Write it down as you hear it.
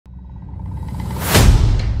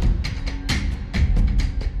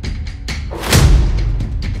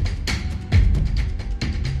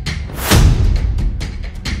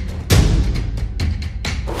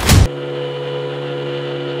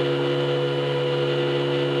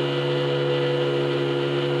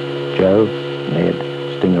Joe, Ned,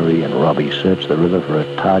 Stingery and Robbie search the river for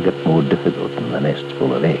a target more difficult than the nests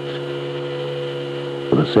full of eggs.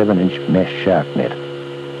 With a 7-inch mesh shark net,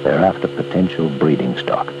 they're after potential breeding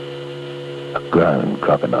stock. A grown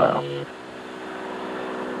crocodile.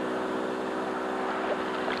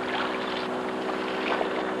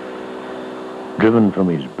 Driven from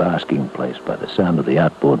his basking place by the sound of the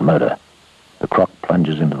outboard motor, the croc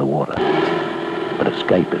plunges into the water, but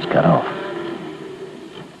escape is cut off.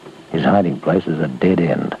 His hiding place is a dead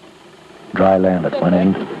end. Dry land at one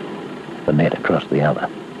end, the net across the other.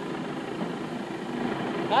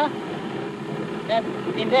 Huh?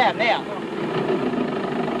 In there.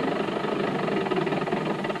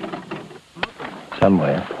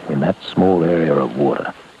 Somewhere in that small area of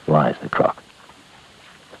water lies the croc.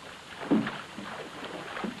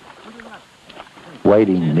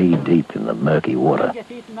 Wading knee-deep in the murky water,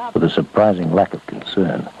 with a surprising lack of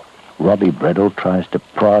concern, Robbie Bredel tries to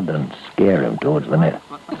prod and scare him towards the net.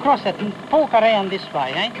 Cross it and poke around this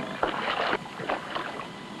way, eh?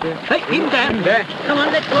 Hey, in there. Come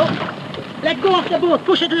on, let go. Let go of the boat.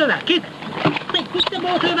 Push it over. Kick. Quick, push the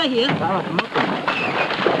boat over here.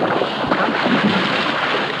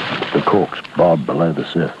 The corks bob below the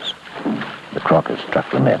surface. The croc has struck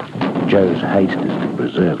the net. Joe's haste is to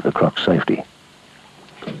preserve the croc's safety.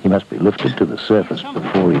 He must be lifted to the surface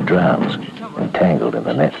before he drowns, entangled in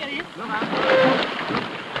the net.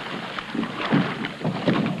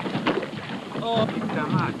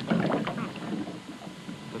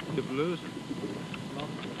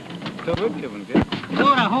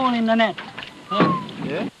 Got a hole in the net.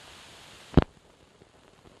 Yeah?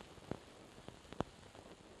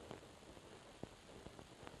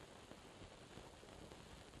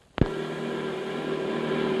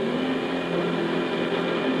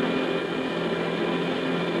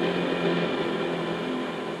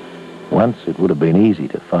 Once it would have been easy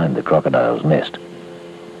to find the crocodile's nest,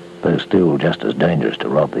 though still just as dangerous to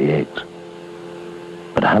rob the eggs.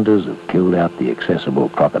 But hunters have killed out the accessible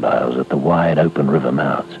crocodiles at the wide open river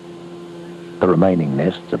mouths. The remaining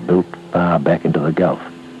nests are built far back into the Gulf,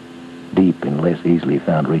 deep in less easily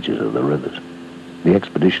found reaches of the rivers. The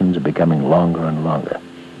expeditions are becoming longer and longer.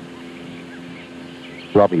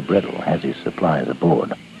 Robbie Bredel has his supplies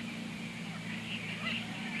aboard.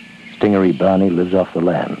 Stingery Barney lives off the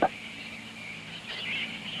land.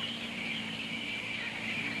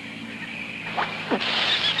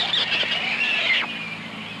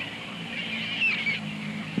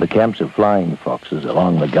 The camps of flying foxes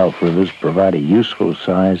along the Gulf rivers provide a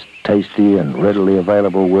useful-sized, tasty and readily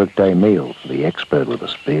available workday meal for the expert with a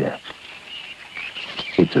spear.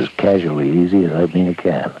 It's as casually easy as opening a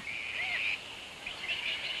can.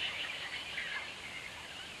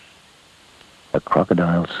 A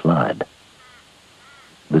crocodile slide.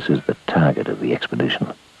 This is the target of the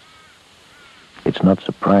expedition. It's not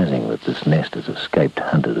surprising that this nest has escaped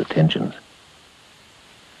hunters' attentions.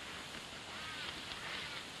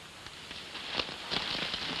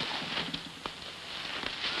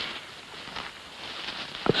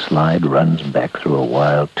 The slide runs back through a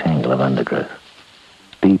wild tangle of undergrowth.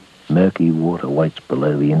 Deep, murky water waits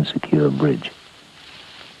below the insecure bridge.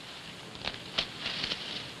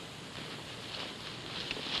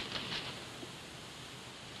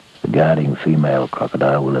 The guarding female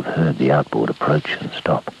crocodile will have heard the outboard approach and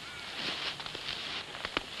stop.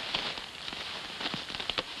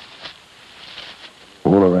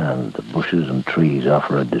 All around, the bushes and trees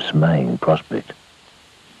offer a dismaying prospect,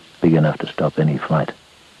 big enough to stop any flight,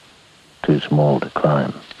 too small to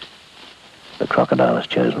climb. The crocodile has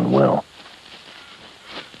chosen well.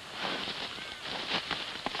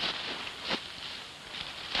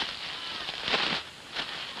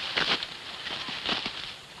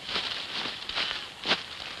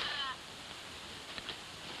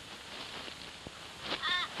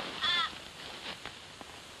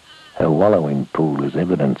 Her wallowing pool is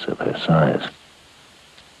evidence of her size.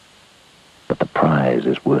 But the prize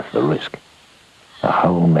is worth the risk. A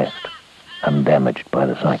whole nest, undamaged by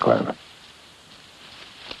the cyclone.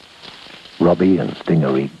 Robbie and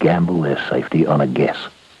Stingery gamble their safety on a guess.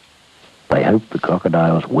 They hope the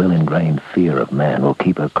crocodile's well-ingrained fear of man will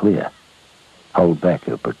keep her clear, hold back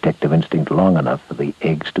her protective instinct long enough for the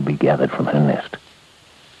eggs to be gathered from her nest.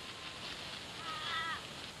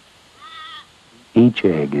 Each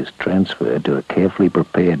egg is transferred to a carefully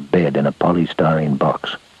prepared bed in a polystyrene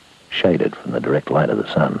box, shaded from the direct light of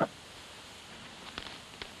the sun.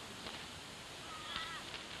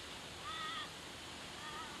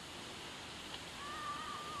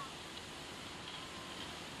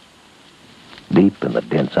 Deep in the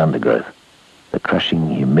dense undergrowth, the crushing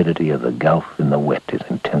humidity of the Gulf in the wet is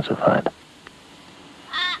intensified.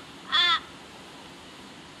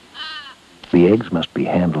 The eggs must be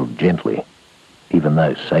handled gently, even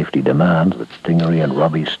though safety demands that Stingery and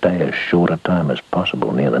Robbie stay as short a time as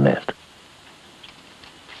possible near the nest.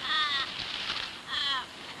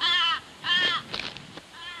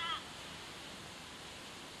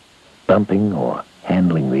 Bumping or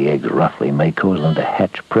handling the eggs roughly may cause them to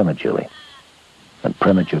hatch prematurely, and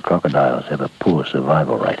premature crocodiles have a poor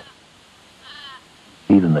survival rate.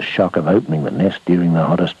 Even the shock of opening the nest during the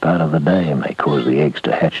hottest part of the day may cause the eggs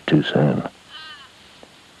to hatch too soon.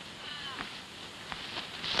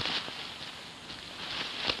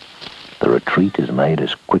 The retreat is made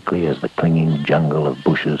as quickly as the clinging jungle of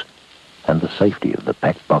bushes and the safety of the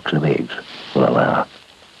packed box of eggs will allow.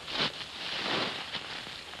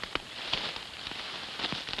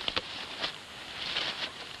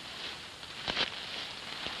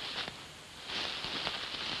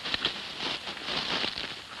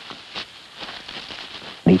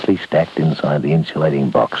 Neatly stacked inside the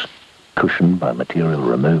insulating box, cushioned by material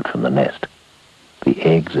removed from the nest, the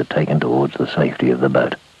eggs are taken towards the safety of the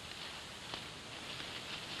boat.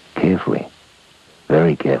 Carefully,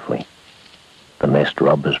 very carefully, the nest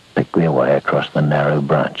robbers pick their way across the narrow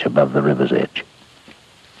branch above the river's edge.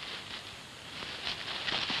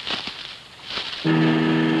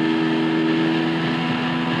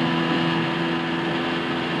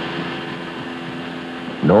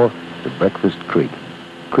 North to Breakfast Creek,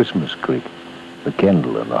 Christmas Creek, the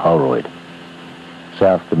Kendall and the Holroyd.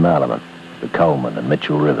 South to Marleman, the Coleman and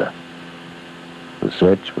Mitchell River. The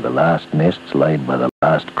search for the last nests laid by the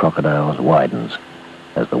last crocodiles widens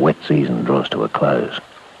as the wet season draws to a close.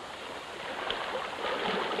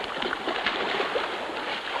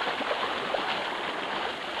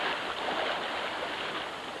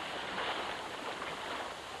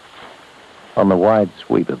 On the wide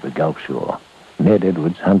sweep of the Gulf shore, Ned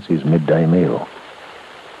Edwards hunts his midday meal.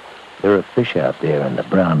 There are fish out there in the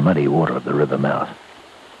brown, muddy water of the river mouth.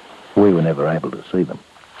 We were never able to see them.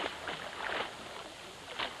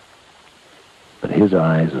 But his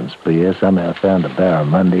eyes and spear somehow found a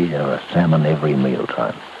barramundi or a salmon every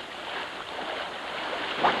mealtime.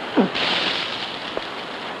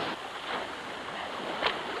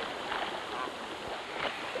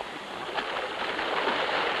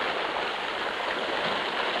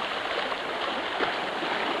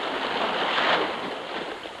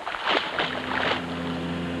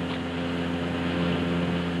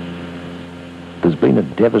 There's been a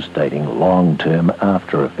devastating long-term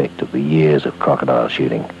after-effect of the years of crocodile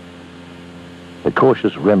shooting. The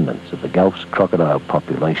cautious remnants of the Gulf's crocodile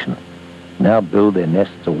population now build their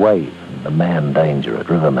nests away from the man danger at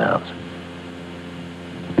river mouths.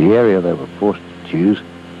 The area they were forced to choose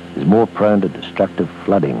is more prone to destructive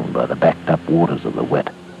flooding by the backed-up waters of the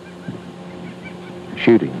Wet.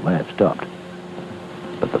 Shooting may have stopped,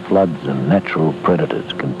 but the floods and natural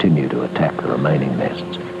predators continue to attack the remaining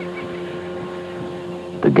nests.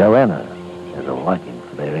 The goanna has a liking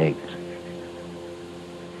for their eggs.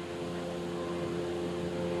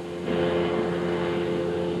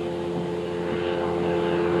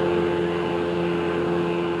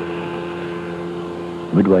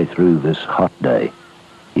 Midway through this hot day,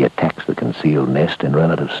 he attacks the concealed nest in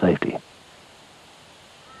relative safety.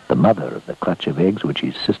 The mother of the clutch of eggs which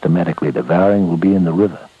he's systematically devouring will be in the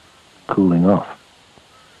river, cooling off.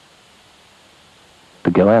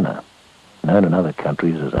 The goanna, known in other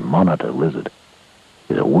countries as a monitor lizard,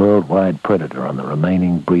 is a worldwide predator on the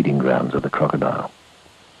remaining breeding grounds of the crocodile.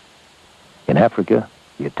 In Africa,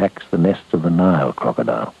 he attacks the nests of the Nile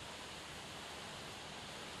crocodile.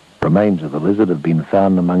 Remains of the lizard have been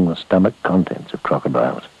found among the stomach contents of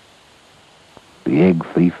crocodiles. The egg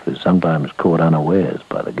thief is sometimes caught unawares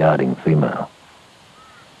by the guarding female.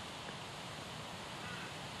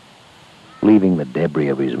 Leaving the debris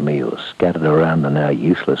of his meal scattered around the now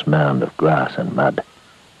useless mound of grass and mud,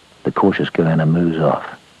 the cautious goanna moves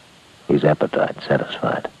off, his appetite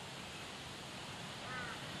satisfied.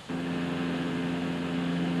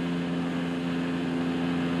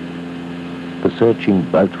 The searching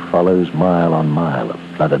boat follows mile on mile of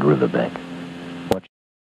flooded riverbank.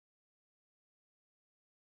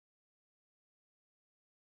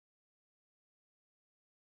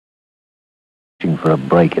 Watching for a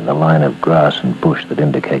break in the line of grass and bush that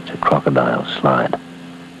indicates a crocodile slide.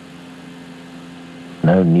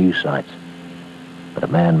 No new sights, but a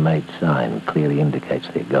man-made sign clearly indicates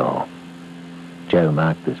their goal. Joe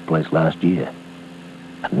marked this place last year,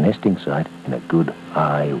 a nesting site in a good,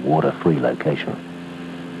 high, water-free location.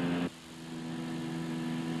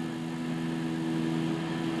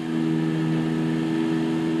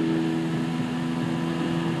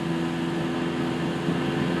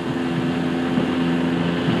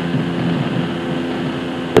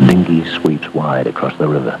 The The dinghy sweeps wide across the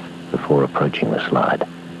river before approaching the slide.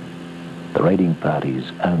 The raiding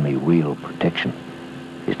party's only real protection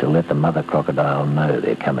is to let the mother crocodile know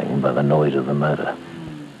they're coming by the noise of the motor.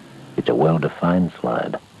 It's a well-defined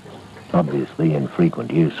slide, obviously in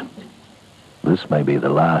frequent use. This may be the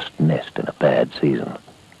last nest in a bad season.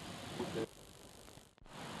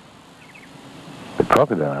 The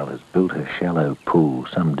crocodile has built her shallow pool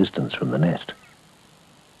some distance from the nest.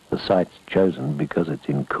 The site's chosen because it's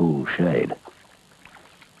in cool shade.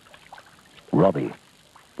 Robbie,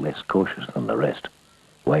 less cautious than the rest,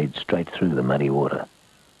 wades straight through the muddy water.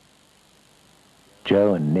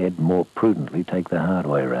 Joe and Ned more prudently take the hard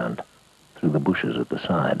way around, through the bushes at the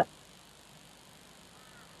side.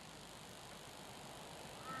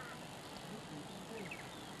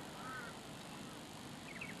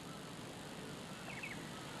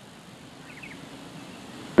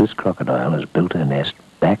 This crocodile has built her nest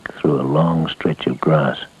back through a long stretch of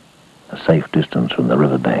grass, a safe distance from the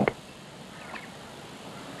riverbank.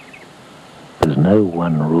 There's no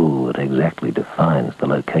one rule that exactly defines the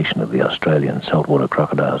location of the Australian saltwater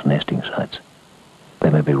crocodile's nesting sites.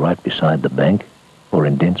 They may be right beside the bank, or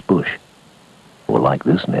in dense bush, or like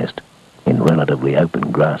this nest, in relatively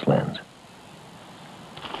open grasslands.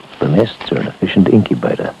 The nests are an efficient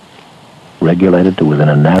incubator, regulated to within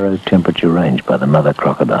a narrow temperature range by the mother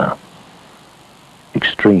crocodile.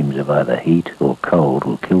 Extremes of either heat or cold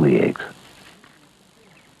will kill the eggs.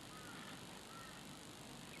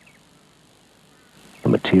 The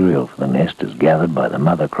material for the nest is gathered by the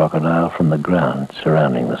mother crocodile from the ground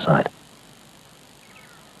surrounding the site.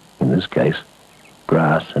 In this case,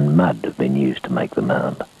 grass and mud have been used to make the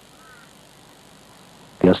mound.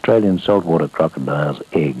 The Australian saltwater crocodile's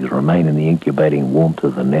eggs remain in the incubating warmth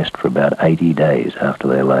of the nest for about 80 days after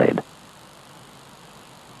they're laid.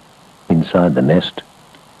 Inside the nest,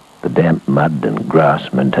 the damp mud and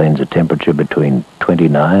grass maintains a temperature between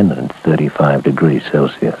 29 and 35 degrees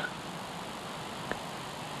Celsius.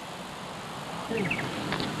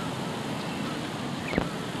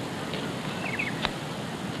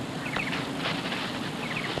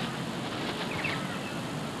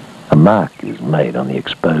 A mark is made on the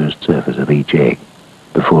exposed surface of each egg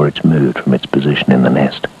before it's moved from its position in the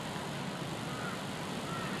nest.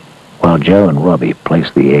 While Joe and Robbie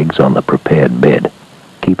place the eggs on the prepared bed,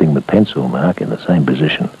 keeping the pencil mark in the same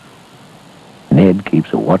position, Ned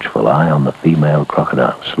keeps a watchful eye on the female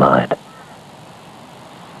crocodile slide.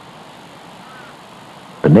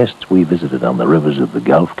 The nests we visited on the rivers of the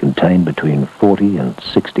Gulf contain between 40 and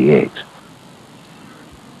 60 eggs.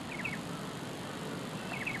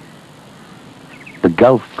 The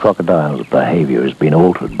Gulf crocodile's behavior has been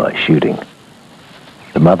altered by shooting.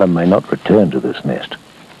 The mother may not return to this nest,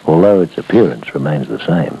 although its appearance remains the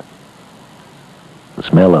same. The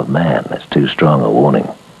smell of man is too strong a warning,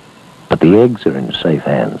 but the eggs are in safe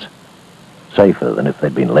hands, safer than if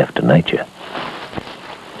they'd been left to nature.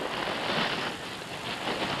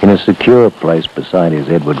 In a secure place beside his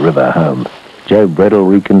Edward River home, Joe Bredel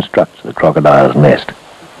reconstructs the crocodile's nest,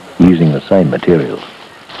 using the same materials.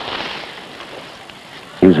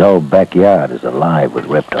 His whole backyard is alive with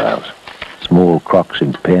reptiles, small crocs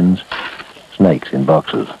in pens, snakes in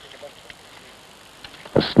boxes.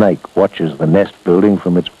 A snake watches the nest building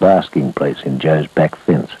from its basking place in Joe's back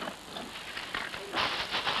fence.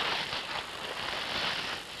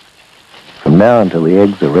 From now until the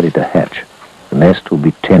eggs are ready to hatch, the nest will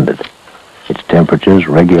be tended, its temperatures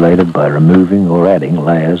regulated by removing or adding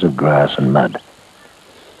layers of grass and mud.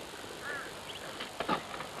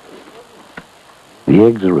 The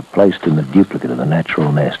eggs are replaced in the duplicate of the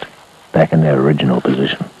natural nest, back in their original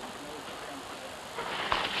position.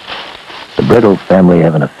 The Bredel family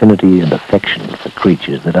have an affinity and affection for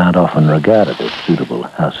creatures that aren't often regarded as suitable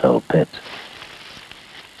household pets.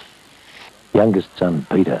 Youngest son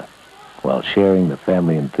Peter, while sharing the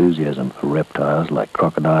family enthusiasm for reptiles like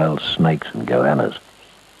crocodiles, snakes and goannas,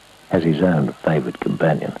 has his own favourite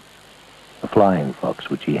companion, a flying fox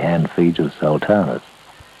which he hand feeds with sultanas,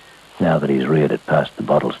 now that he's reared it past the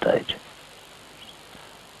bottle stage.